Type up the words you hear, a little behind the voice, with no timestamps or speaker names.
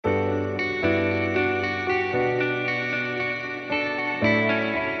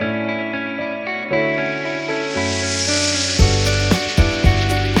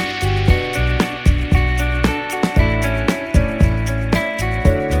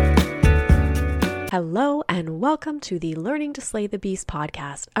Hello, and welcome to the Learning to Slay the Beast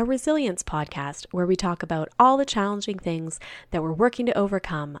podcast, a resilience podcast where we talk about all the challenging things that we're working to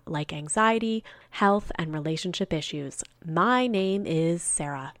overcome, like anxiety, health, and relationship issues. My name is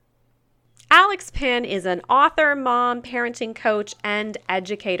Sarah. Alex Pin is an author, mom, parenting coach, and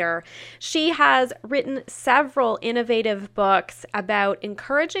educator. She has written several innovative books about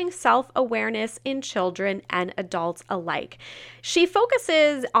encouraging self-awareness in children and adults alike. She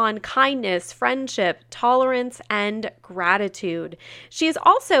focuses on kindness, friendship, tolerance, and gratitude. She has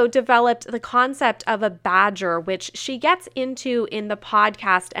also developed the concept of a badger, which she gets into in the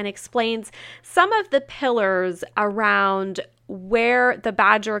podcast and explains some of the pillars around where the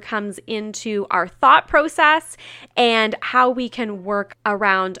badger comes into our thought process and how we can work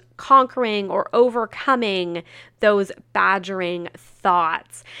around conquering or overcoming those badgering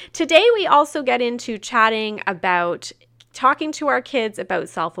thoughts. Today, we also get into chatting about talking to our kids about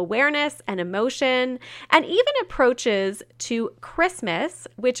self-awareness and emotion, and even approaches to Christmas,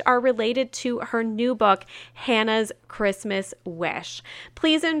 which are related to her new book, Hannah's Christmas Wish.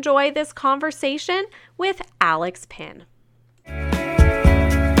 Please enjoy this conversation with Alex Pin.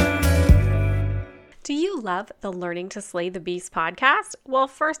 Do you love the Learning to Slay the Beast podcast? Well,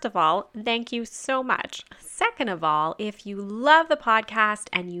 first of all, thank you so much. Second of all, if you love the podcast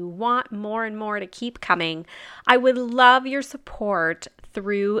and you want more and more to keep coming, I would love your support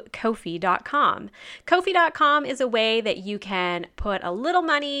through Ko-fi.com. Ko-fi.com is a way that you can put a little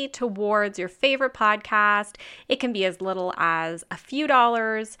money towards your favorite podcast. It can be as little as a few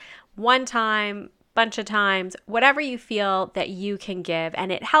dollars, one time, bunch of times, whatever you feel that you can give,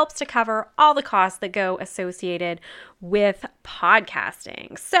 and it helps to cover all the costs that go associated with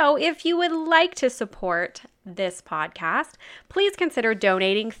podcasting. So if you would like to support this podcast, please consider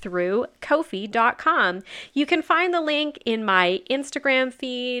donating through Ko-fi.com. You can find the link in my Instagram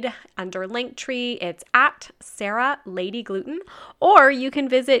feed under Linktree. It's at Sarah Lady Gluten, or you can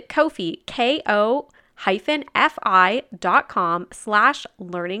visit Ko-fi,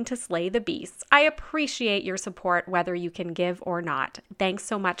 ko-fi.com/learning to slay the beasts. I appreciate your support, whether you can give or not. Thanks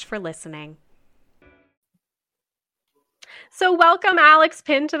so much for listening. So welcome, Alex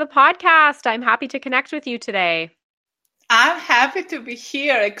Pin, to the podcast. I'm happy to connect with you today. I'm happy to be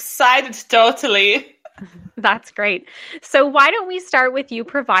here. Excited, totally. That's great. So why don't we start with you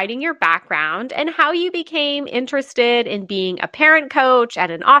providing your background and how you became interested in being a parent coach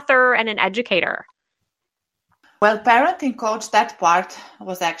and an author and an educator? Well, parenting coach, that part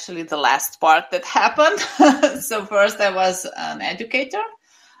was actually the last part that happened. So first I was an educator.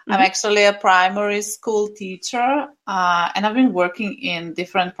 Mm-hmm. I'm actually a primary school teacher, and I've been working in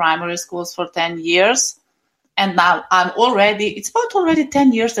different primary schools for 10 years. And now it's about already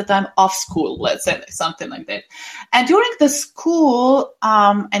 10 years that I'm off school, let's say, something like that. And during the school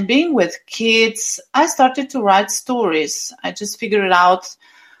and being with kids, I started to write stories. I just figured out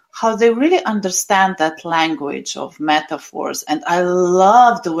how they really understand that language of metaphors. And I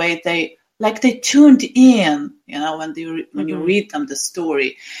love the way they tuned in, when you read them the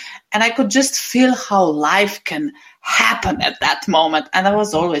story. And I could just feel how life can happen at that moment. And I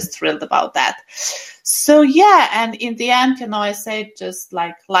was always thrilled about that. So yeah, and in the end, I said just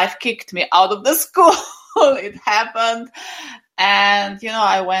like life kicked me out of the school. It happened. And,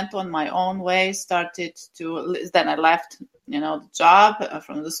 I went on my own way, then I left, the job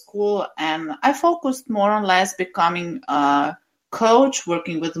from the school, and I focused more or less becoming a coach,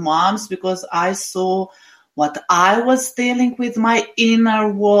 working with moms, because I saw what I was dealing with, my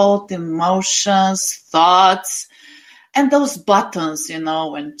inner world, emotions, thoughts, and those buttons,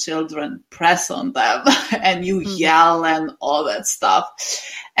 when children press on them and you yell and all that stuff.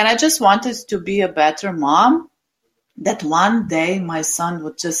 And I just wanted to be a better mom, that one day my son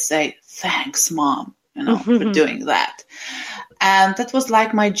would just say, "Thanks, Mom, for doing that." And that was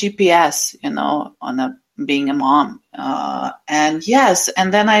like my GPS, on being a mom. And yes,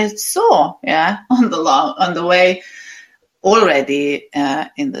 and then I saw, on the way already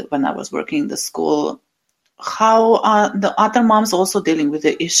when I was working in the school, how the other moms also dealing with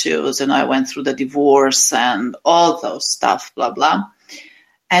the issues. And I went through the divorce and all those stuff, blah, blah.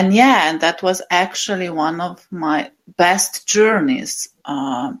 And and that was actually one of my best journeys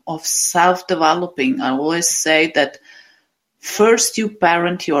of self-developing. I always say that first you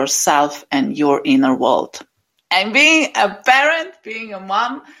parent yourself and your inner world. And being a parent, being a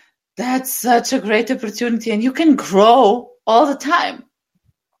mom, that's such a great opportunity. And you can grow all the time.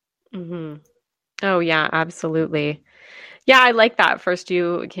 Mm-hmm. Oh, yeah, absolutely. Yeah, I like that. First,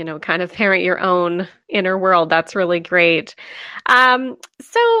 kind of parent your own inner world. That's really great. I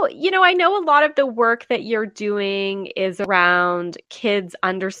know a lot of the work that you're doing is around kids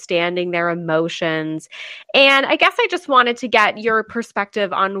understanding their emotions. And I guess I just wanted to get your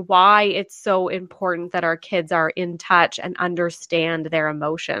perspective on why it's so important that our kids are in touch and understand their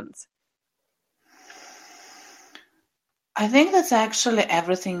emotions. I think that's actually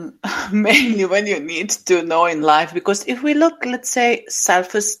everything, mainly when you need to know in life. Because if we look, let's say,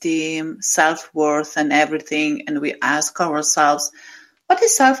 self-esteem, self-worth, and everything, and we ask ourselves, what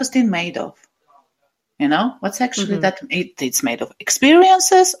is self-esteem made of? What's actually that? It's made of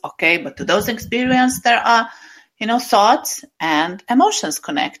experiences, okay, but to those experiences, there are, thoughts and emotions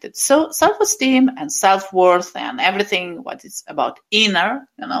connected. So self-esteem and self-worth and everything, what is about inner,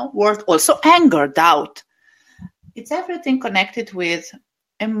 worth, also anger, doubt. It's everything connected with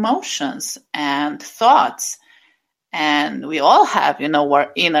emotions and thoughts. And we all have, our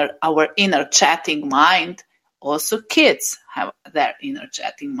inner chatting mind. Also kids have their inner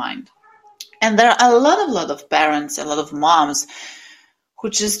chatting mind. And there are a lot of parents, a lot of moms who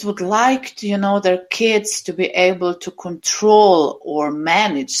just would like to, their kids to be able to control or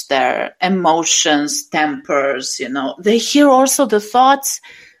manage their emotions, tempers, They hear also the thoughts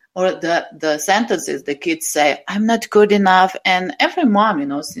or the sentences the kids say, I'm not good enough. And every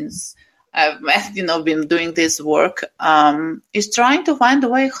mom, since I've been doing this work, is trying to find a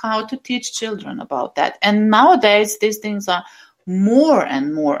way how to teach children about that. And nowadays, these things are more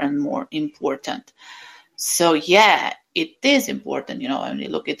and more and more important. So yeah, it is important, when you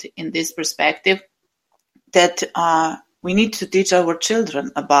look at it in this perspective, that we need to teach our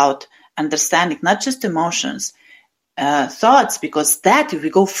children about understanding not just emotions, thoughts, because that, if we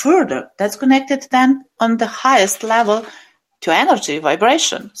go further, that's connected then on the highest level to energy,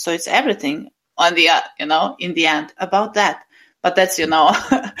 vibration. So it's everything on the, in the end about that. But that's,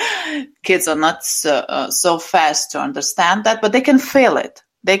 kids are not so fast to understand that, but they can feel it.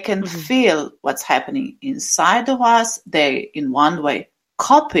 They can feel what's happening inside of us. They, in one way,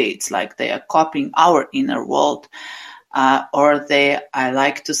 copy. It's like they are copying our inner world. I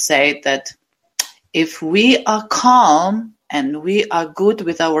like to say that if we are calm and we are good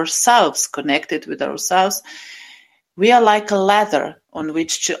with ourselves, connected with ourselves, we are like a ladder on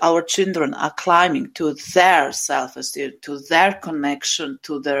which our children are climbing to their self-esteem, to their connection,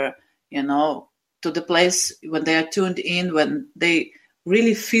 to their, to the place when they are tuned in, when they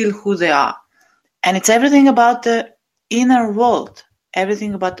really feel who they are. And it's everything about the inner world,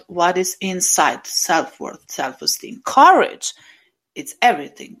 everything about what is inside, self-worth, self-esteem, courage. It's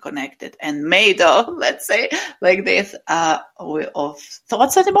everything connected and made of, let's say, like this, of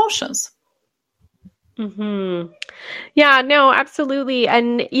thoughts and emotions. Mm-hmm. Yeah, no, absolutely.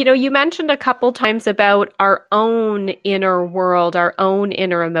 And, you mentioned a couple times about our own inner world, our own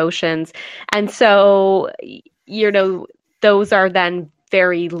inner emotions. And so, those are then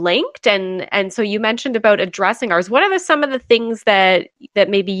very linked. And so you mentioned about addressing ours. What are some of the things that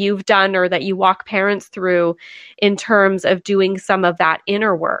maybe you've done or that you walk parents through in terms of doing some of that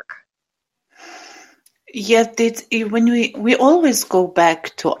inner work? Yeah, when we always go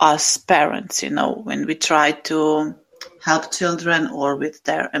back to us parents, when we try to help children or with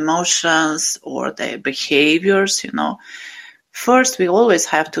their emotions or their behaviors, first we always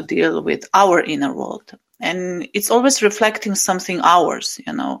have to deal with our inner world. And it's always reflecting something ours,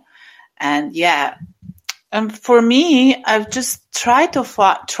 And yeah, and for me, I've just tried to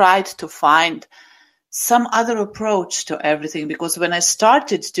find some other approach to everything, because when I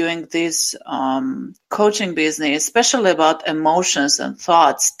started doing this coaching business, especially about emotions and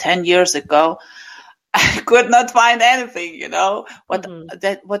thoughts 10 years ago, I could not find anything,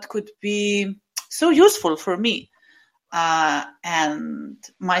 what could be so useful for me. And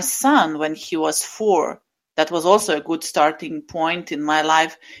my son, when he was 4, that was also a good starting point in my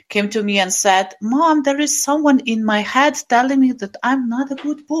life, came to me and said, Mom, there is someone in my head telling me that I'm not a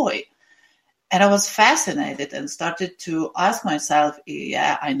good boy. And I was fascinated and started to ask myself,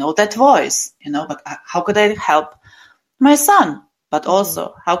 yeah, I know that voice, but how could I help my son? But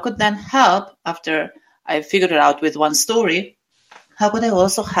also, how could then help, after I figured it out with one story, how could I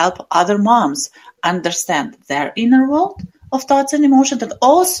also help other moms understand their inner world of thoughts and emotions, and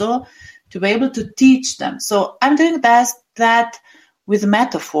also to be able to teach them? So I'm doing that with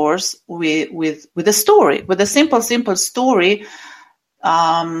metaphors, with a story, with a simple story.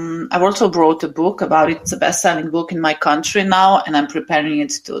 I've also wrote a book about it. It's a best-selling book in my country now, and I'm preparing it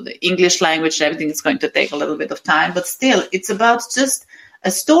to the English language. Everything is going to take a little bit of time, but still, it's about just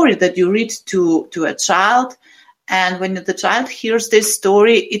a story that you read to a child, And when the child hears this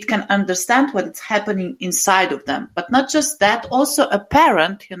story, it can understand what is happening inside of them. But not just that, also a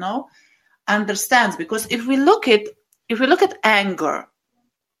parent, understands. Because if we look at anger,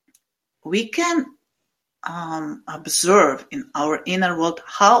 we can observe in our inner world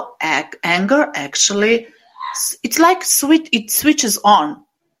how anger actually, it's like it switches on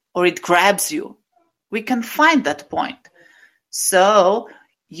or it grabs you. We can find that point. So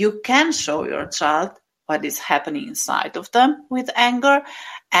you can show your child what is happening inside of them with anger,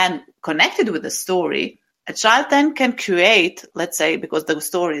 and connected with the story, a child then can create, let's say, because the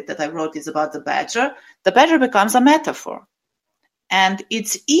story that I wrote is about the badger becomes a metaphor. And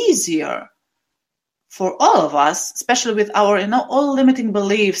it's easier for all of us, especially with our, all limiting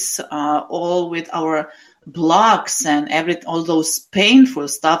beliefs, all with our blocks and all those painful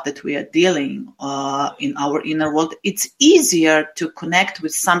stuff that we are dealing in our inner world. It's easier to connect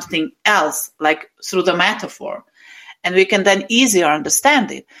with something else, like through the metaphor, and we can then easier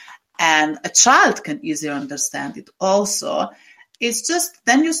understand it. And a child can easier understand it also. It's just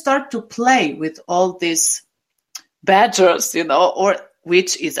then you start to play with all these badgers, or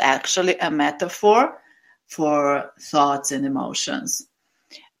which is actually a metaphor for thoughts and emotions.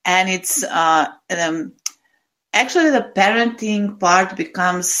 And it's actually the parenting part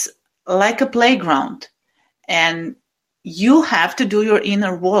becomes like a playground, and you have to do your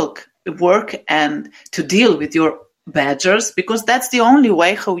inner work and to deal with your badgers, because that's the only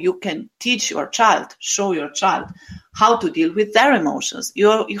way how you can teach your child, show your child how to deal with their emotions.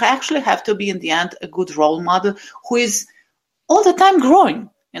 You actually have to be, in the end, a good role model who is all the time growing.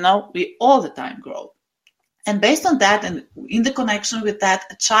 We all the time grow. And based on that, and in the connection with that,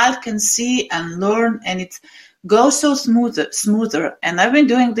 a child can see and learn, and it goes so smoother. And I've been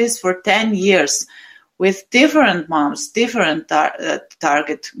doing this for 10 years with different moms, different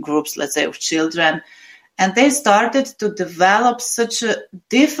target groups, let's say, of children. And they started to develop such a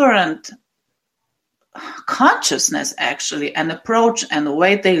different consciousness, actually, and approach, and the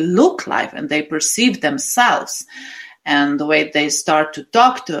way they look like and they perceive themselves, and the way they start to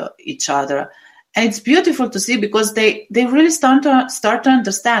talk to each other. And it's beautiful to see, because they really start to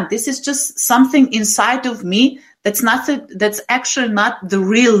understand this is just something inside of me that's actually not the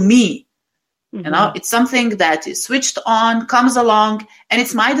real me. Mm-hmm. It's something that is switched on, comes along, and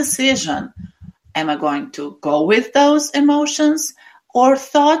it's my decision. Am I going to go with those emotions or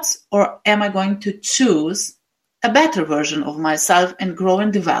thoughts, or am I going to choose a better version of myself and grow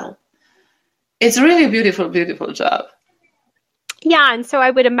and develop? It's really a beautiful, beautiful job. Yeah. And so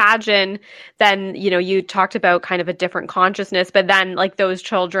I would imagine then, you talked about kind of a different consciousness, but then like those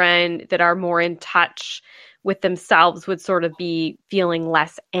children that are more in touch with themselves would sort of be feeling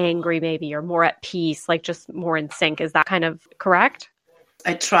less angry maybe, or more at peace, like just more in sync. Is that kind of correct?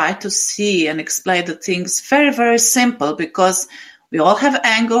 I try to see and explain the things very, very simple, because we all have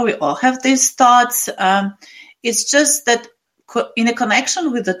anger, we all have these thoughts. It's just that in a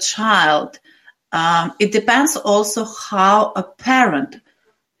connection with the child, it depends also how a parent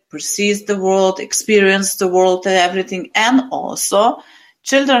perceives the world, experiences the world and everything. And also,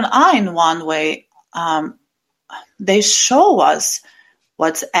 children are in one way, they show us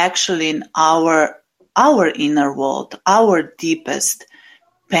what's actually in our inner world, our deepest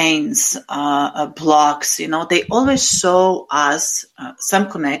pains, blocks. They always show us some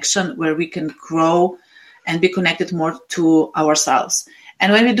connection where we can grow and be connected more to ourselves.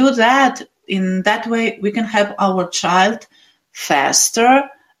 And when we do that, in that way, we can help our child faster,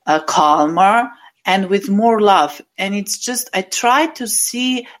 calmer, and with more love. And it's just, I try to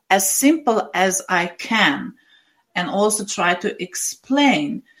see as simple as I can, and also try to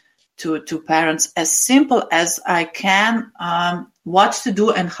explain to parents as simple as I can what to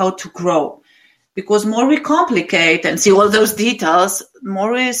do and how to grow. Because more we complicate and see all those details,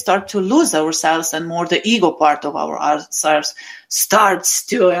 more we start to lose ourselves, and more the ego part of ourselves starts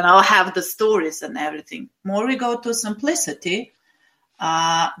to, have the stories and everything. More we go to simplicity,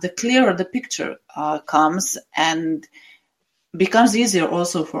 the clearer the picture comes, and becomes easier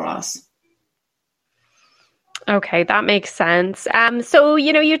also for us. Okay, that makes sense. So,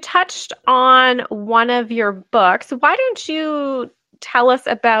 you touched on one of your books. Why don't you tell us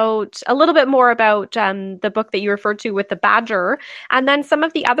a little bit more about the book that you referred to with the badger, and then some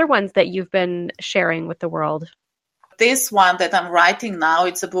of the other ones that you've been sharing with the world? This one that I'm writing now,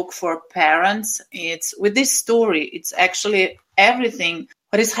 it's a book for parents. It's with this story, it's actually everything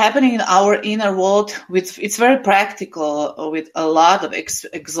what is happening in our inner world. It's very practical, with a lot of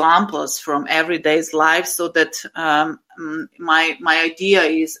examples from everyday's life, so that my idea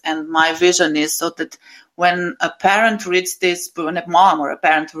is, and my vision is, so that when a parent reads this, when a mom or a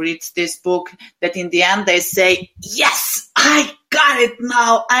parent reads this book, that in the end they say, yes, I got it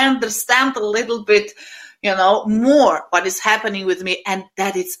now. I understand a little bit, more what is happening with me, and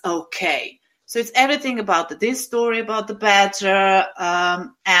that it's okay. So it's everything about this story about the badger,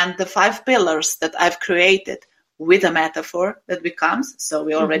 and the 5 pillars that I've created with a metaphor that becomes. So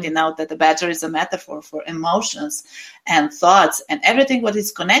we already know that the badger is a metaphor for emotions and thoughts and everything what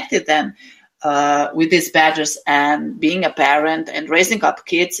is connected then with these badgers, and being a parent and raising up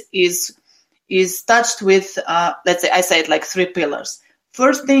kids is touched with, let's say, I say it like 3 pillars.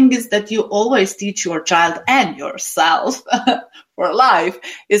 First thing is that you always teach your child and yourself for life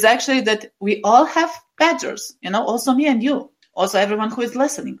is actually that we all have badgers, also me and you, also everyone who is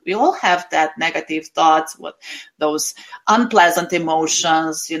listening. We all have that negative thoughts, those unpleasant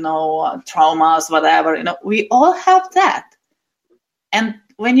emotions, traumas, whatever, we all have that. And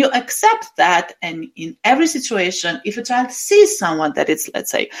when you accept that, and in every situation, if a child sees someone that is,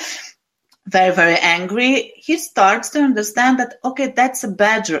 let's say, very, very angry, he starts to understand that, okay, that's a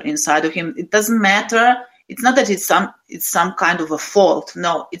badger inside of him. It doesn't matter. It's not that it's some kind of a fault.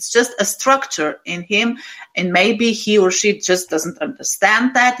 No, it's just a structure in him. And maybe he or she just doesn't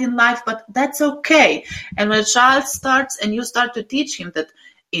understand that in life, but that's okay. And when a child starts, and you start to teach him that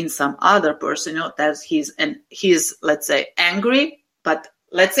in some other person, that he's, let's say, angry, but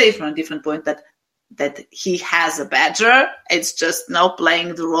let's say from a different point that he has a badger. It's just now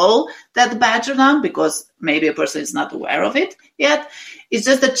playing the role that the badger now, because maybe a person is not aware of it yet. It's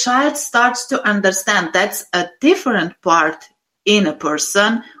just the child starts to understand that's a different part in a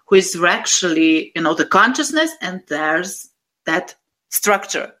person who is actually, the consciousness, and there's that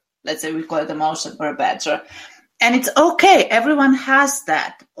structure. Let's say we call it emotion or a badger. And it's okay. Everyone has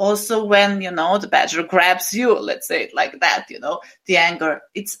that. Also when, the badger grabs you, let's say it like that, the anger,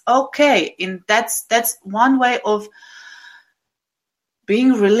 it's okay. And that's one way of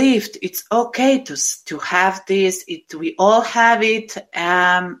being relieved. It's okay to have this. We all have it.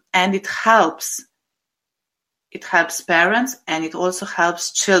 And it helps. It helps parents, and it also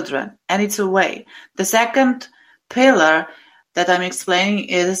helps children. And it's a way. The second pillar that I'm explaining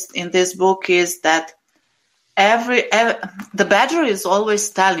is in this book is that the badger is always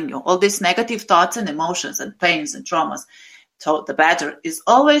telling you all these negative thoughts and emotions and pains and traumas. So the badger is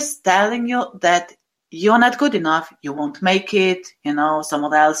always telling you that you're not good enough, you won't make it,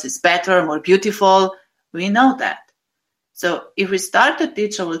 someone else is better, more beautiful. We know that. So if we start to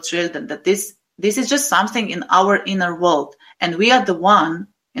teach our children that this is just something in our inner world, and we are the one,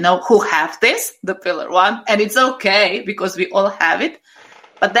 who have this, the pillar 1, and it's okay because we all have it.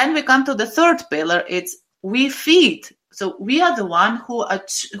 But then we come to the third pillar, it's we feed. So we are the one who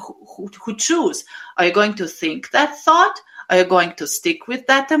choose. Are you going to think that thought? Are you going to stick with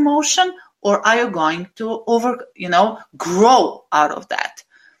that emotion? Or are you going to grow out of that?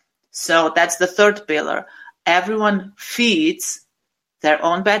 So that's the third pillar. Everyone feeds their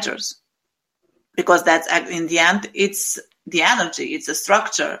own badgers, because that's in the end, it's the energy, it's a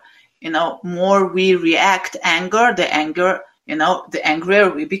structure. More we react anger, the angrier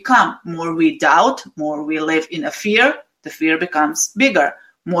we become. More we doubt, more we live in a fear, the fear becomes bigger.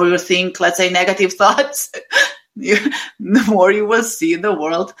 More you think, let's say, negative thoughts, the more you will see the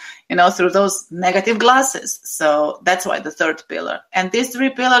world, through those negative glasses. So that's why the third pillar. And these 3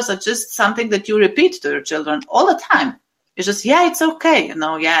 pillars are just something that you repeat to your children all the time. It's just, it's okay,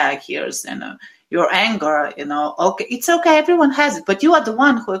 here's, your anger, okay, it's okay, everyone has it, but you are the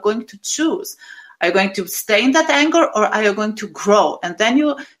one who are going to choose. Are you going to stay in that anger, or are you going to grow? And then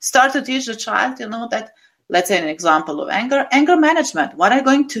you start to teach the child, that, let's say an example of anger management. What are you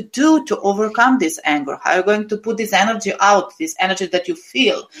going to do to overcome this anger? How are you going to put this energy out, this energy that you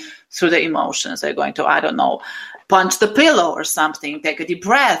feel through the emotions? Are you going to, punch the pillow or something, take a deep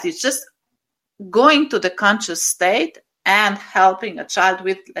breath? It's just going to the conscious state and helping a child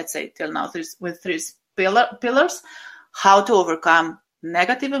with, let's say, till now, with 3 pillars, how to overcome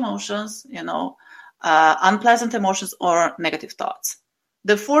negative emotions, unpleasant emotions or negative thoughts.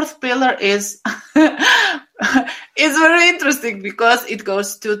 The 4th pillar is very interesting, because it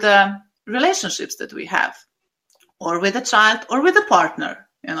goes to the relationships that we have, or with a child, or with a partner,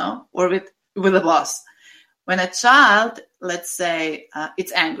 or with a boss. When a child, let's say,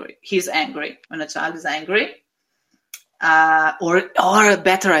 it's angry, he's angry. When a child is angry, or a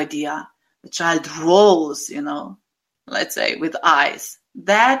better idea, the child rolls, let's say, with eyes.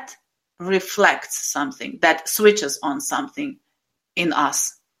 That reflects something, that switches on something in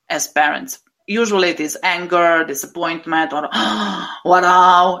us as parents. Usually it is anger, disappointment, or what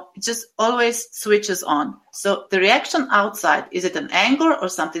now? It just always switches on. So the reaction outside, is it an anger or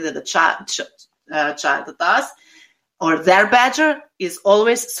something that the child does? Or their badger is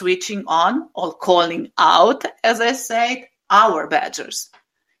always switching on or calling out, as I said, our badgers.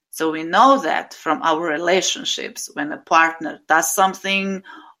 So we know that from our relationships, when a partner does something,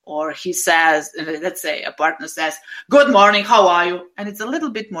 or he says, let's say a partner says, "Good morning, how are you?" And it's a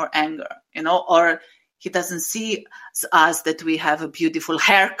little bit more anger, or he doesn't see us that we have a beautiful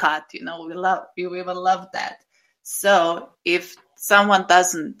haircut, we will love that. So if someone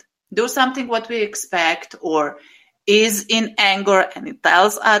doesn't do something what we expect, or is in anger and it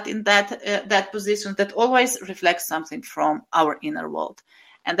tells us in that position, that always reflects something from our inner world.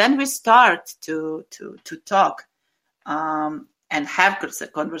 And then we start to talk and have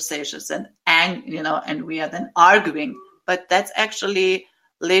conversations and we are then arguing. But that's actually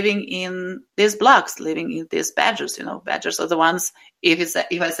living in these blocks, living in these badgers. Badgers are the ones, if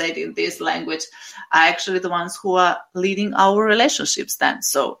I say it in this language, are actually the ones who are leading our relationships then.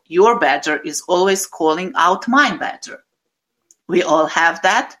 So your badger is always calling out my badger. We all have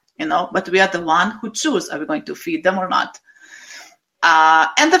that, but we are the one who choose, are we going to feed them or not?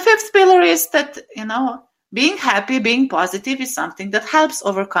 And the fifth pillar is that, being happy, being positive is something that helps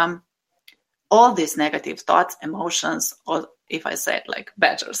overcome all these negative thoughts, emotions, or if I say it like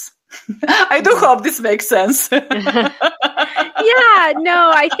badgers. I do hope this makes sense. Yeah,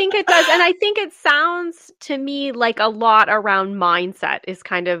 no, I think it does. And I think it sounds to me like a lot around mindset is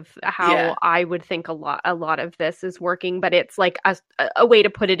kind of how I would think a lot of this is working, but it's like a way to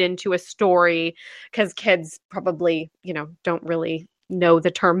put it into a story, because kids probably, don't really know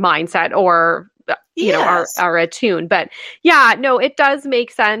the term mindset or are attuned. But yeah, no, it does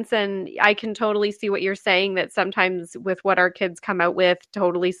make sense. And I can totally see what you're saying, that sometimes with what our kids come out with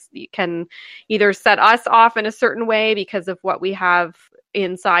totally can either set us off in a certain way because of what we have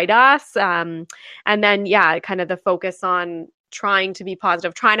inside us. And then, kind of the focus on trying to be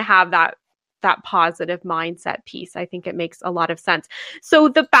positive, trying to have that positive mindset piece. I think it makes a lot of sense. So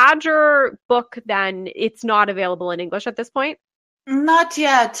the Badger book, then, it's not available in English at this point? Not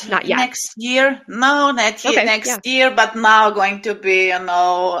yet. Not yet. Next year? No, not yet. Next year, but now going to be,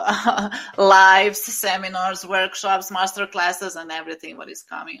 lives, seminars, workshops, master classes, and everything what is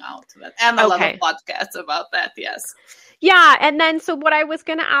coming out. And a lot of podcasts about that, yes. Yeah. And then, so what I was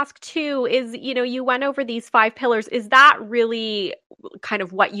going to ask too is, you went over these 5 pillars. Is that really kind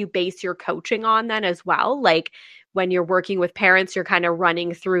of what you base your coaching on then as well? Like when you're working with parents, you're kind of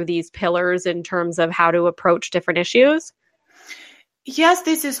running through these pillars in terms of how to approach different issues? Yes,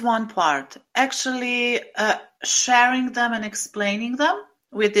 this is one part. Actually, sharing them and explaining them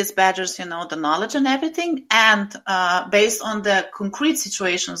with these badgers, the knowledge and everything, and based on the concrete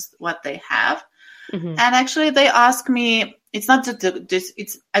situations, what they have. Mm-hmm. And actually, they ask me, it's not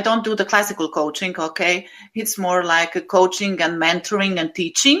just I don't do the classical coaching, okay? It's more like a coaching and mentoring and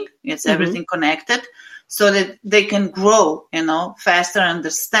teaching. It's everything connected, so that they can grow, faster,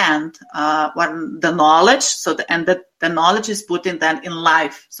 understand what the knowledge. The knowledge is put in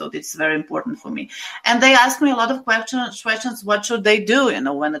life. So it's very important for me. And they ask me a lot of questions. What should they do,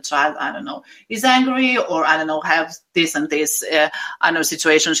 when a child, is angry, or, have this and this,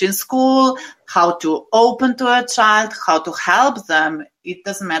 situations in school, how to open to a child, how to help them. It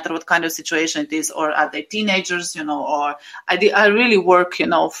doesn't matter what kind of situation it is, or are they teenagers, or I really work,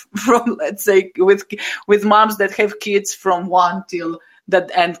 from, let's say, with moms that have kids from 1 till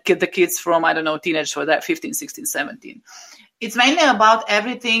that, and the kids from, teenagers for that 15, 16, 17. It's mainly about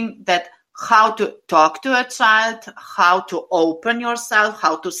everything that how to talk to a child, how to open yourself,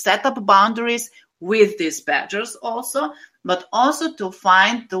 how to set up boundaries with these badgers also, but also to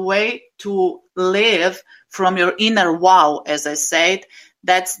find the way to live from your inner wow, as I said,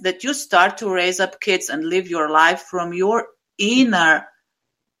 that you start to raise up kids and live your life from your inner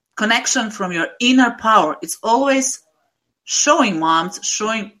connection, from your inner power. It's always showing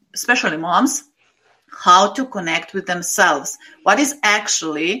especially moms, how to connect with themselves. What is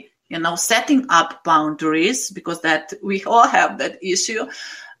actually, setting up boundaries, because that we all have that issue,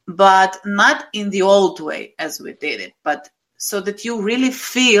 but not in the old way as we did it, but so that you really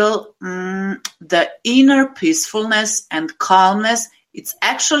feel the inner peacefulness and calmness. It's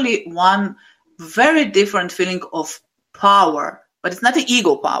actually one very different feeling of power, but it's not the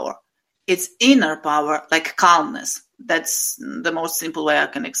ego power. It's inner power, like calmness. That's the most simple way I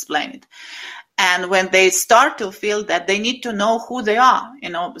can explain it. And when they start to feel that they need to know who they are,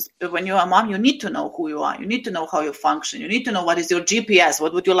 when you're a mom, you need to know who you are. You need to know how you function. You need to know what is your GPS.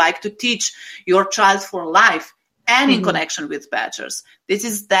 What would you like to teach your child for life? and in connection with badgers. This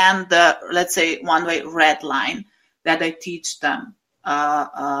is then the, let's say, one-way red line that I teach them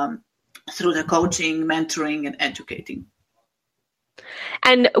through the coaching, mentoring, and educating.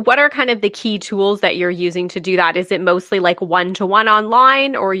 And what are kind of the key tools that you're using to do that? Is it mostly like one-to-one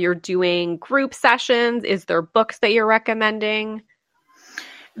online, or you're doing group sessions? Is there books that you're recommending?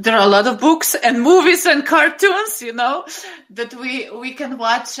 There are a lot of books and movies and cartoons, that we can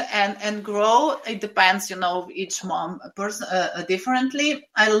watch and grow. It depends, each mom differently.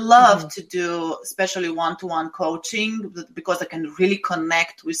 I love to do especially one-to-one coaching because I can really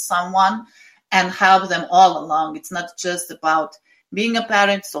connect with someone and help them all along. It's not just about being a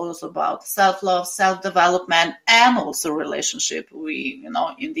parent, it's also about self-love, self-development, and also relationship. We,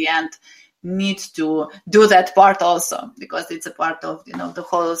 in the end, need to do that part also because it's a part of, the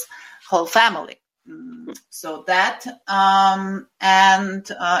whole family. So that,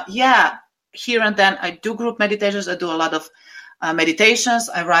 here and then I do group meditations. I do a lot of meditations.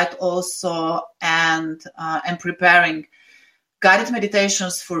 I write also and am preparing guided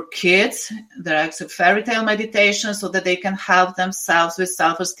meditations for kids. They're actually fairy tale meditations so that they can help themselves with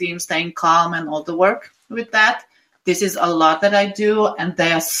self-esteem, staying calm, and all the work with that. This is a lot that I do, and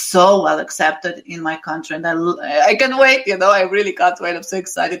they are so well accepted in my country. And I can't wait, I really can't wait. I'm so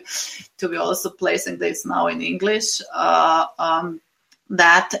excited to be also placing this now in English. A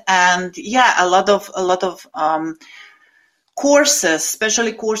lot of courses,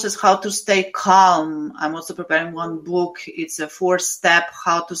 especially courses, how to stay calm. I'm also preparing one book. It's a 4-step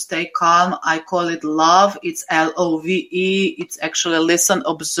how to stay calm. I call it LOVE. It's LOVE. It's actually listen,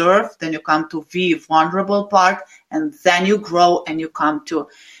 observe. Then you come to V, vulnerable part. And then you grow and you come to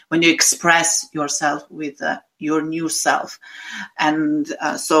when you express yourself with your new self. And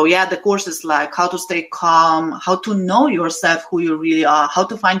the courses like how to stay calm, how to know yourself, who you really are, how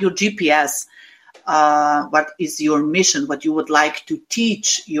to find your GPS, what is your mission, what you would like to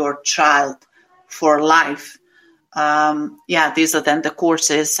teach your child for life. These are then the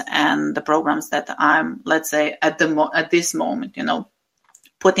courses and the programs that I'm, let's say, at this moment,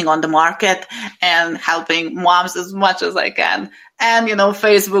 putting on the market and helping moms as much as I can. And,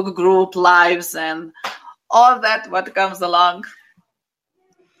 Facebook group lives and all that, what comes along.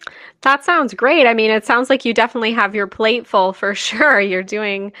 That sounds great. I mean, it sounds like you definitely have your plate full for sure. You're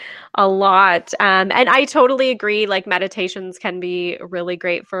doing a lot. And I totally agree. Like meditations can be really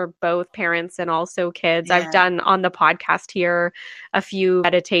great for both parents and also kids. Yeah. I've done on the podcast here a few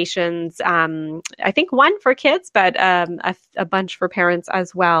meditations. I think one for kids, but a bunch for parents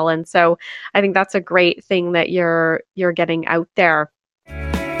as well. And so I think that's a great thing that you're getting out there.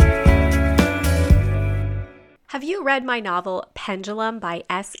 Have you read my novel Pendulum by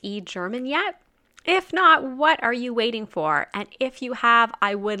S.E. German yet? If not, what are you waiting for? And if you have,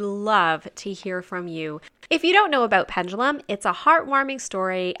 I would love to hear from you. If you don't know about Pendulum, it's a heartwarming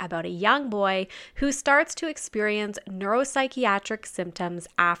story about a young boy who starts to experience neuropsychiatric symptoms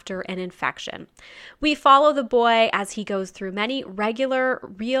after an infection. We follow the boy as he goes through many regular,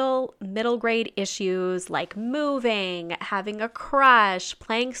 real middle grade issues like moving, having a crush,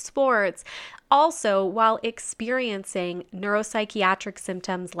 playing sports, also while experiencing neuropsychiatric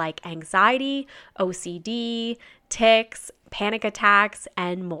symptoms like anxiety, OCD, tics, panic attacks,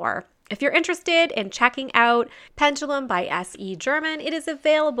 and more. If you're interested in checking out Pendulum by S.E. German, it is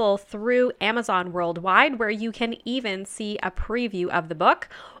available through Amazon worldwide, where you can even see a preview of the book,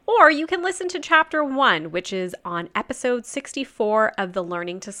 or you can listen to Chapter 1, which is on episode 64 of the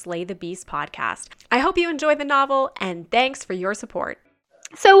Learning to Slay the Beast podcast. I hope you enjoy the novel, and thanks for your support.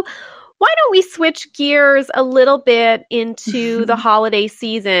 So, why don't we switch gears a little bit into the holiday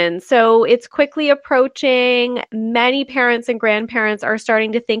season? So it's quickly approaching. Many parents and grandparents are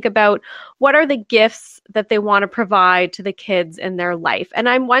starting to think about what are the gifts that they want to provide to the kids in their life. And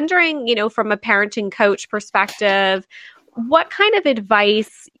I'm wondering, from a parenting coach perspective, what kind of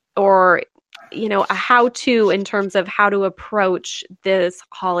advice or, a how-to in terms of how to approach this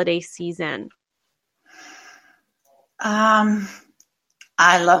holiday season?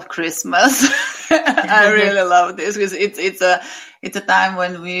 I love Christmas. I really love this because it's a time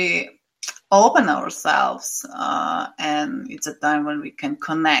when we open ourselves and it's a time when we can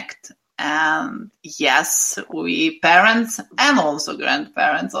connect. And yes, we parents and also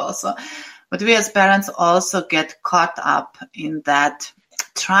grandparents also, but we as parents also get caught up in that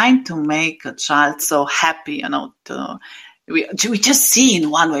trying to make a child so happy, we just see in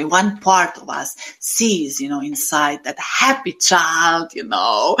one way, one part of us sees, inside that happy child,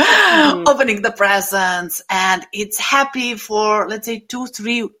 opening the presents, and it's happy for, let's say,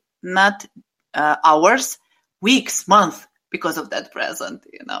 2-3, not hours, weeks, months, because of that present,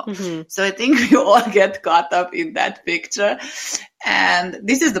 Mm-hmm. So I think we all get caught up in that picture. And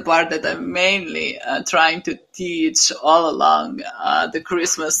this is the part that I'm mainly trying to teach all along the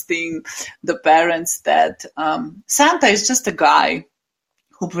Christmas thing, the parents, that Santa is just a guy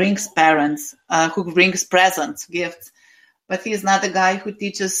who brings presents, gifts, but he is not a guy who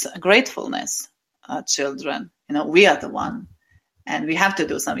teaches gratefulness, children. We are the one, and we have to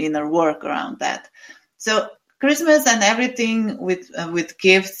do some inner work around that. So Christmas and everything with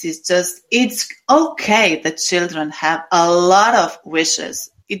gifts is it's okay that children have a lot of wishes.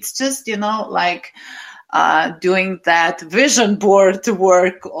 It's just, like doing that vision board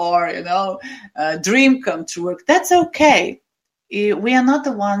work or, dream come true work. That's okay. We are not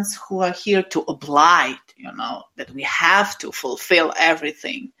the ones who are here to oblige, that we have to fulfill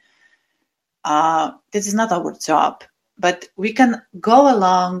everything. This is not our job. But we can go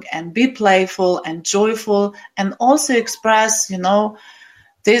along and be playful and joyful and also express,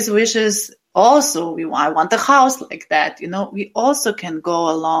 these wishes. Also, I want a house like that. We also can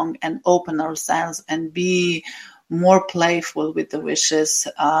go along and open ourselves and be more playful with the wishes.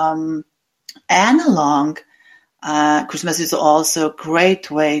 And along, Christmas is also a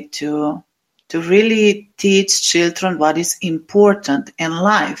great way to really teach children what is important in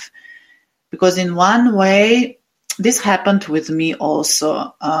life. Because in one way, this happened with me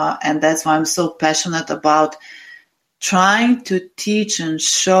also, and that's why I'm so passionate about trying to teach and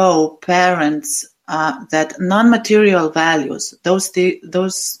show parents that non-material values,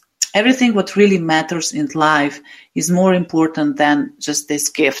 those everything what really matters in life is more important than just these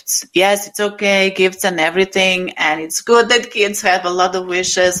gifts. Yes, it's okay, gifts and everything, and it's good that kids have a lot of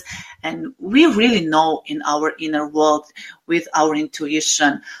wishes, and we really know in our inner world with our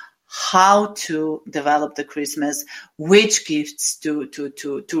intuition how to develop the Christmas, which gifts to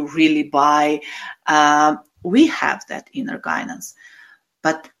really buy. We have that inner guidance.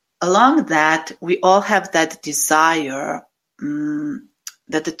 But along that, we all have that desire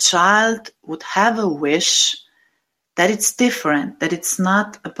that the child would have a wish that it's different, that it's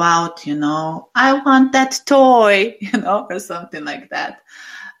not about, I want that toy, or something like that,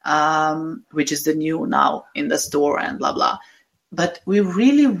 which is the new now in the store and blah, blah. But we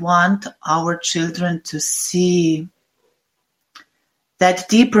really want our children to see that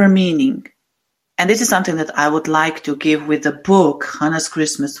deeper meaning. And this is something that I would like to give with the book, Hannah's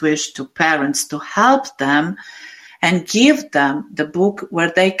Christmas Wish, to parents to help them and give them the book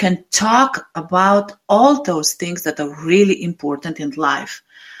where they can talk about all those things that are really important in life.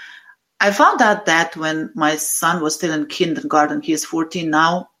 I found out that when my son was still in kindergarten, he is 14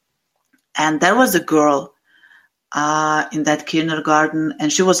 now, and there was a girl in that kindergarten,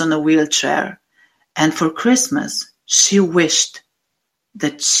 and she was on a wheelchair. And for Christmas, she wished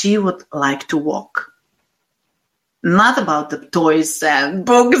that she would like to walk. Not about the toys and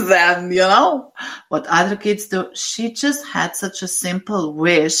books and, what other kids do. She just had such a simple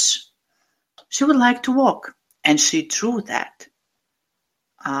wish. She would like to walk. And she drew that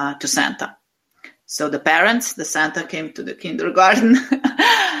to Santa. So the Santa came to the kindergarten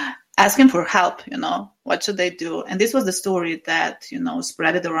asking for help, what should they do? And this was the story that,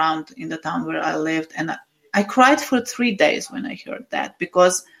 spread it around in the town where I lived. And I cried for 3 days when I heard that,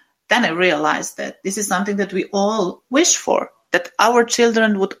 because then I realized that this is something that we all wish for, that our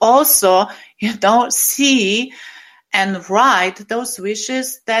children would also, see and write those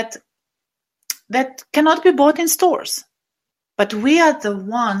wishes that cannot be bought in stores. But we are the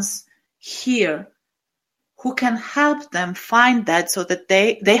ones here who can help them find that so that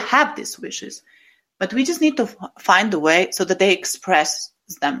they have these wishes. But we just need to find a way so that they express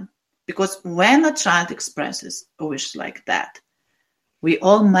them. Because when a child expresses a wish like that, we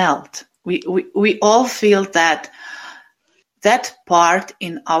all melt. We all feel that part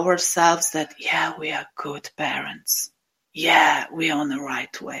in ourselves that, yeah, we are good parents. Yeah, we're on the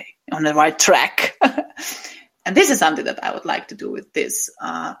right way, on the right track. And this is something that I would like to do with this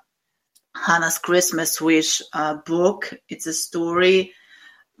Hannah's Christmas Wish book. It's a story.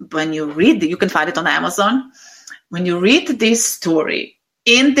 When you read it, you can find it on Amazon. When you read this story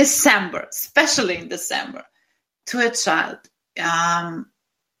in December, especially in December, to a child, and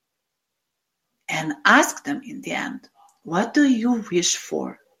ask them in the end, what do you wish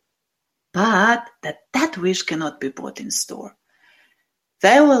for? But that wish cannot be bought in store.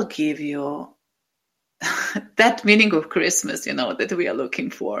 They will give you that meaning of Christmas, that we are looking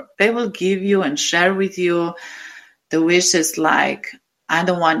for. They will give you and share with you the wishes like, I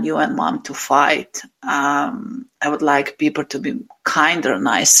don't want you and mom to fight. I would like people to be kinder,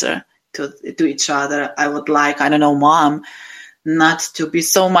 nicer to each other. I would like, mom, not to be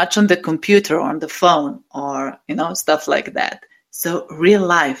so much on the computer or on the phone or, stuff like that. So real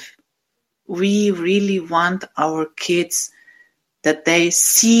life, we really want our kids that they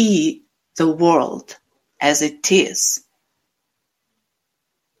see the world as it is.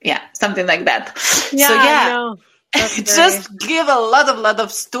 Yeah, something like that. Yeah, so yeah, no, just give a lot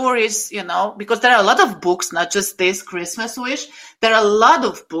of stories, because there are a lot of books, not just this Christmas wish. There are a lot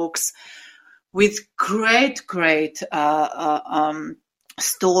of books with great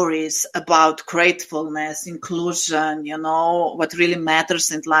stories about gratefulness, inclusion, what really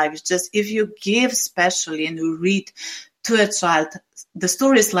matters in life. It's just if you give specially and you read to a child the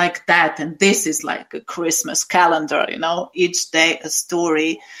stories like that, and this is like a Christmas calendar, each day a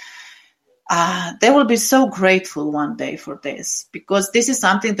story, they will be so grateful one day for this, because this is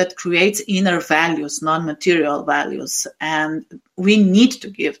something that creates inner values, non-material values, and we need to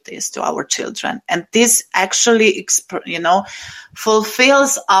give this to our children. And this actually,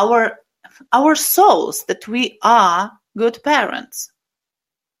 fulfills our souls, that we are good parents.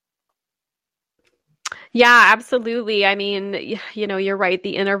 Yeah, absolutely. I mean, you're right.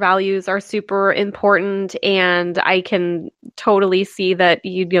 The inner values are super important, and I can totally see that,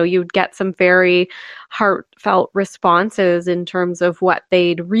 you'd get some very heartfelt responses in terms of what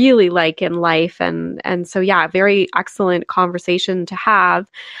they'd really like in life. And so, yeah, very excellent conversation to have.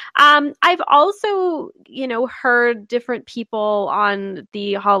 I've also, heard different people on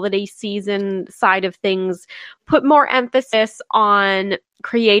the holiday season side of things put more emphasis on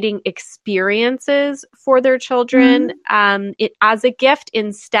creating experiences for their children as a gift,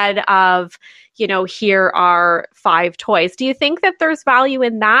 instead of, here are 5 toys. Do you think that there's value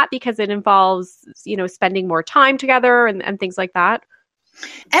in that, because it involves, spending more time together and things like that?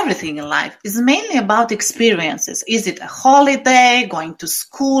 Everything in life is mainly about experiences. Is it a holiday, going to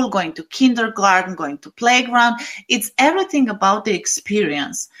school, going to kindergarten, going to playground? It's everything about the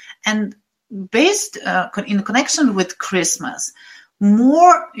experience. And based in connection with Christmas,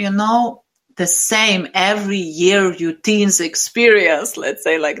 more, the same every year routines experience, let's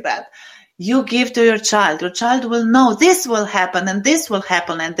say like that, you give to your child will know this will happen and this will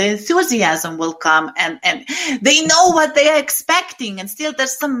happen, and the enthusiasm will come, and they know what they are expecting, and still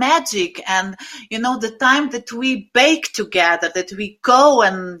there's some magic. And, the time that we bake together, that we go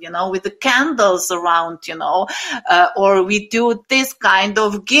and, with the candles around, or we do this kind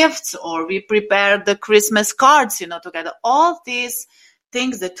of gifts, or we prepare the Christmas cards, together, all these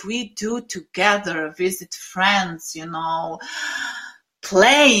things that we do together, visit friends,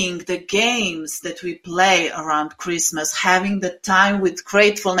 playing the games that we play around Christmas, having the time with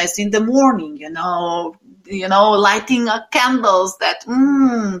gratefulness in the morning, lighting candles,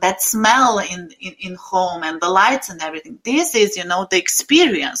 that smell in home, and the lights and everything. This is, the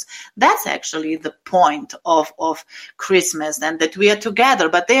experience. That's actually the point of Christmas, and that we are together.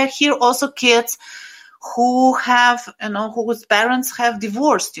 But there are here also kids who have, whose parents have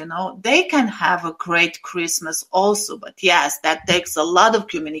divorced, they can have a great Christmas also. But yes, that takes a lot of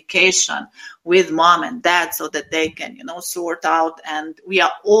communication with mom and dad, so that they can, sort out. And we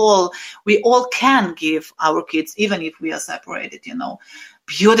all can give our kids, even if we are separated,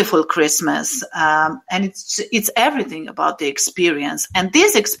 beautiful Christmas. And it's everything about the experience. And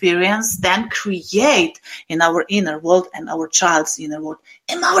this experience then create in our inner world and our child's inner world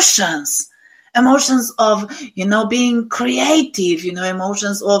emotions of, being creative,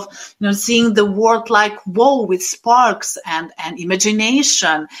 emotions of, seeing the world like, whoa, with sparks and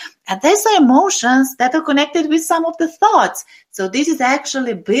imagination. And these are emotions that are connected with some of the thoughts. So this is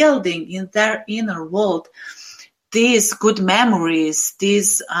actually building in their inner world these good memories,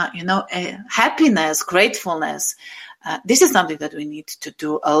 these, happiness, gratefulness. This is something that we need to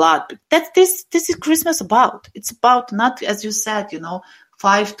do a lot. This is Christmas about. It's about, not, as you said,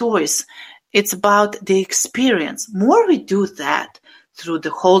 5 toys. It's about the experience. More we do that through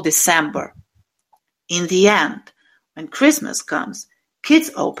the whole December. In the end, when Christmas comes,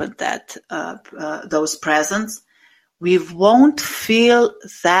 kids open those presents. We won't feel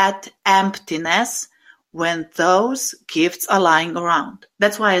that emptiness when those gifts are lying around.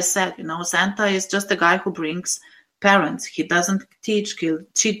 That's why I said, Santa is just a guy who brings parents. He doesn't teach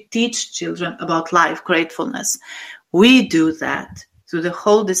children about life, gratefulness. We do that through the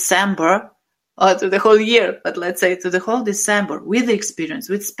whole December, or to the whole year, but let's say to the whole December, with the experience,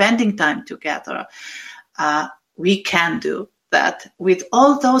 with spending time together. We can do that with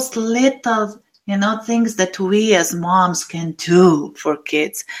all those little, things that we as moms can do for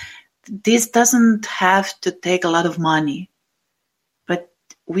kids. This doesn't have to take a lot of money, but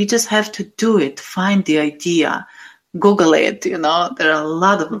we just have to do it, find the idea, Google it, there are a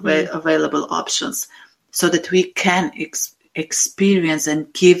lot of available options, so that we can experience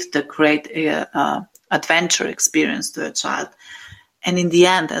and give the great adventure experience to a child. And in the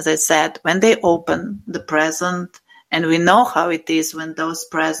end, as I said, when they open the present, and we know how it is when those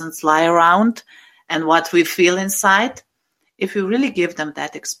presents lie around and what we feel inside, if we really give them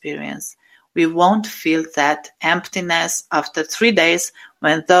that experience, we won't feel that emptiness after 3 days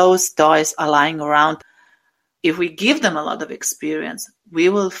when those toys are lying around. If we give them a lot of experience, we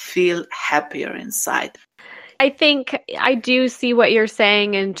will feel happier inside. I think I do see what you're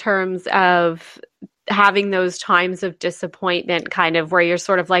saying in terms of having those times of disappointment, kind of where you're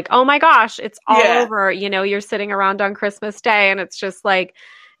sort of like, oh my gosh, it's all over. You know, you're sitting around on Christmas Day and it's just like,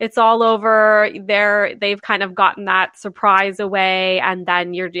 it's all over. They've kind of gotten that surprise away. And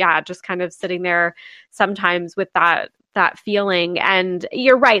then you're, just kind of sitting there sometimes with that feeling. And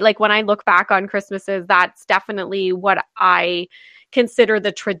you're right. Like when I look back on Christmases, that's definitely what I consider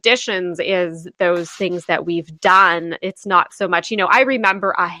the traditions, is those things that we've done. It's not so much, I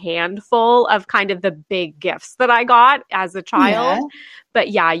remember a handful of kind of the big gifts that I got as a child, but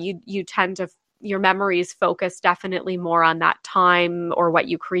you tend to, your memories focus definitely more on that time or what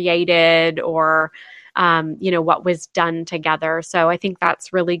you created or, what was done together. So I think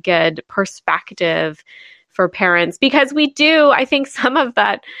that's really good perspective for parents, because I think some of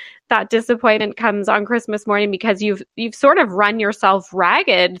that disappointment comes on Christmas morning because you've sort of run yourself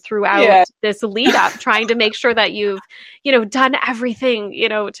ragged throughout this lead up, trying to make sure that you've, done everything,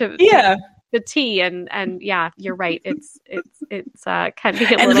 to the T, and you're right. It's can be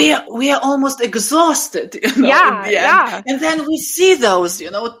and we are almost exhausted, in the end. And then we see those,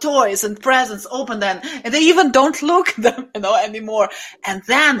 toys and presents open then, and they even don't look them, anymore. And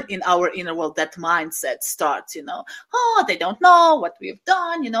then in our inner world, that mindset starts, they don't know what we've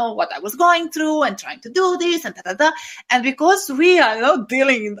done, what I was going through and trying to do this and da. And because we are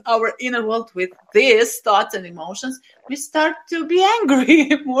dealing in our inner world with these thoughts and emotions, we start to be angry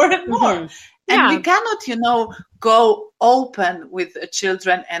more and more. Mm-hmm. And we cannot, go open with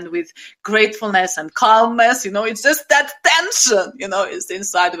children and with gratefulness and calmness. It's just that tension, is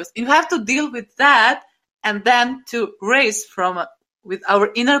inside of us. You have to deal with that and then to raise with our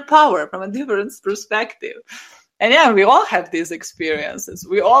inner power from a different perspective. And we all have these experiences.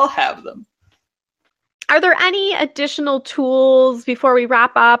 We all have them. Are there any additional tools before we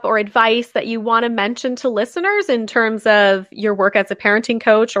wrap up, or advice that you want to mention to listeners in terms of your work as a parenting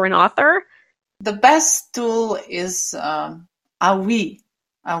coach or an author? The best tool is are we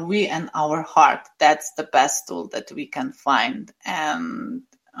and our heart. That's the best tool that we can find. And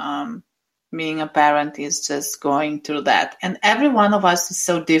being a parent is just going through that. And every one of us is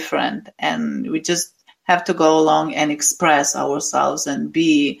so different. And we just have to go along and express ourselves and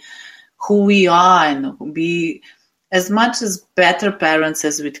be who we are and be as much as better parents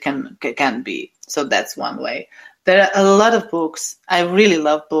as we can be. So that's one way. There are a lot of books. I really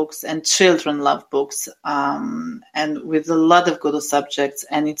love books, and children love books, and with a lot of good subjects.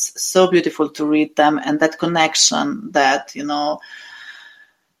 And it's so beautiful to read them, and that connection that, become,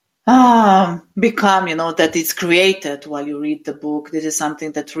 that is created while you read the book. This is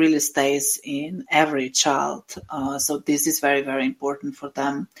something that really stays in every child. So this is very, very important for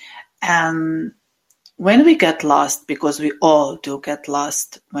them. And when we get lost, because we all do get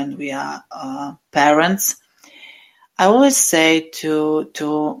lost when we are parents, I always say to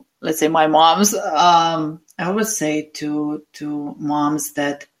let's say my moms, I always say to moms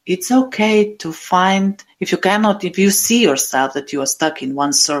that it's okay to find, if you see yourself that you are stuck in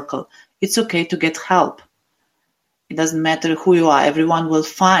one circle, it's okay to get help. It doesn't matter who you are. Everyone will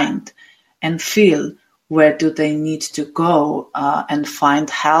find and feel where do they need to go and find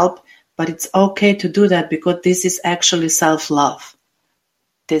help. But it's okay to do that, because this is actually self-love.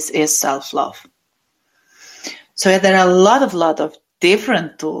 This is self-love. So there are a lot of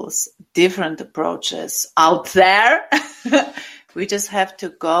different tools, different approaches out there. We just have to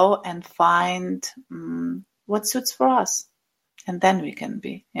go and find what suits for us. And then we can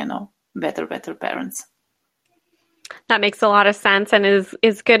be, better parents. That makes a lot of sense and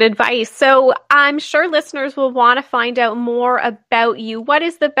is good advice. So I'm sure listeners will want to find out more about you. What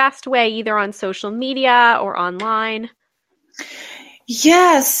is the best way, either on social media or online?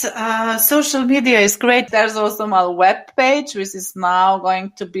 Yes, social media is great. There's also my webpage, which is now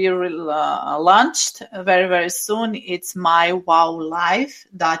going to be launched very, very soon. It's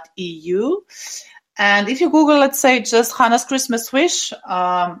mywowlife.eu. And if you Google, let's say, just Hannah's Christmas Wish,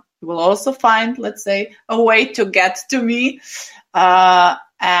 you will also find, let's say, a way to get to me.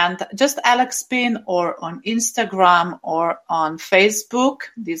 And just Alex Pin, or on Instagram or on Facebook.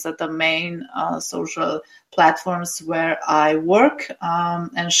 These are the main social platforms where I work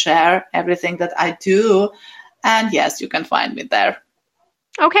and share everything that I do. And yes, you can find me there.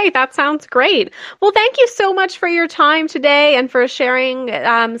 Okay, that sounds great. Well, thank you so much for your time today and for sharing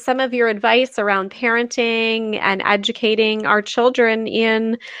some of your advice around parenting and educating our children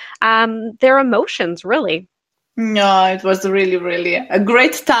in their emotions, really. No, it was really, really a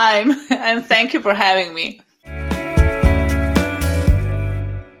great time. And thank you for having me.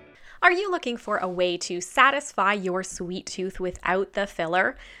 Are you looking for a way to satisfy your sweet tooth without the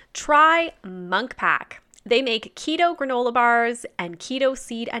filler? Try Munk Pack. They make keto granola bars and keto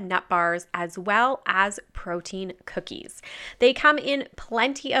seed and nut bars, as well as protein cookies. They come in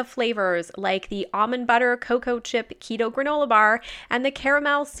plenty of flavors like the almond butter cocoa chip keto granola bar and the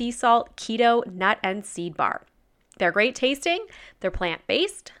caramel sea salt keto nut and seed bar. They're great tasting, they're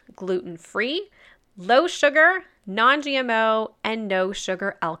plant-based, gluten-free, low sugar, non-GMO, and no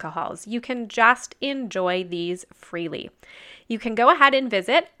sugar alcohols. You can just enjoy these freely. You can go ahead and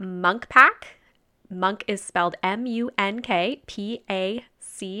visit Munk Pack. Munk is spelled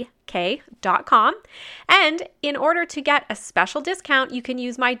MUNKPACK.com. And in order to get a special discount, you can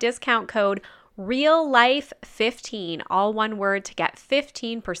use my discount code REALLIFE15, all one word, to get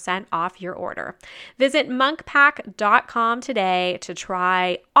 15% off your order. Visit monkpack.com today to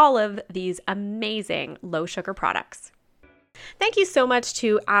try all of these amazing low sugar products. Thank you so much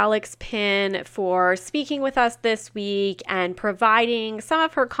to Alex Pin for speaking with us this week and providing some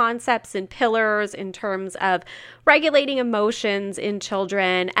of her concepts and pillars in terms of regulating emotions in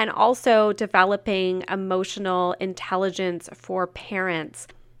children and also developing emotional intelligence for parents.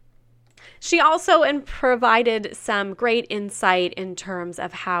 She also provided some great insight in terms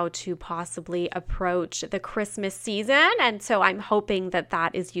of how to possibly approach the Christmas season. And so I'm hoping that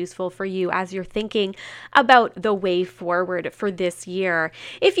that is useful for you as you're thinking about the way forward for this year.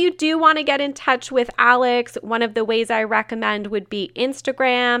 If you do want to get in touch with Alex, one of the ways I recommend would be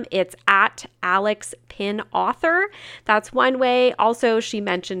Instagram. It's at Alex Pin Author. That's one way. Also, she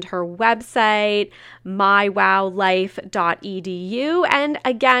mentioned her website, mywowlife.edu. And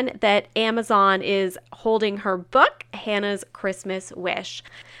again, that Amazon is holding her book, Hannah's Christmas Wish.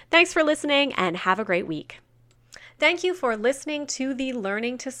 Thanks for listening and have a great week. Thank you for listening to the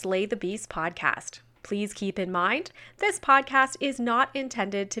Learning to Slay the Beast podcast. Please keep in mind, this podcast is not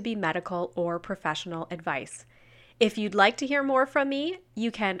intended to be medical or professional advice. If you'd like to hear more from me,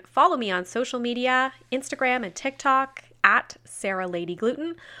 you can follow me on social media, Instagram and TikTok at Sarah Lady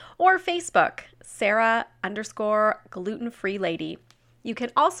Gluten, or Facebook, Sarah_gluten-free lady. You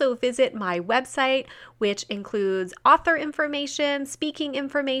can also visit my website, which includes author information, speaking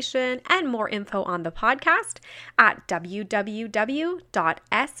information, and more info on the podcast at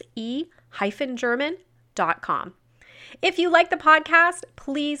www.se-german.com. If you like the podcast,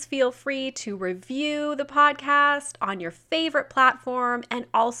 please feel free to review the podcast on your favorite platform and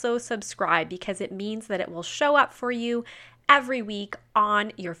also subscribe because it means that it will show up for you every week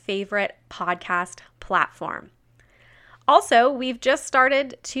on your favorite podcast platform. Also, we've just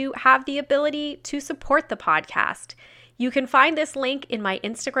started to have the ability to support the podcast. You can find this link in my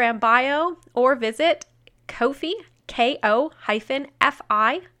Instagram bio or visit Ko-fi,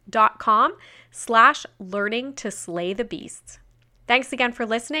 ko-fi.com/learning to slay the beasts. Thanks again for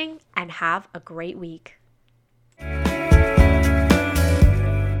listening and have a great week.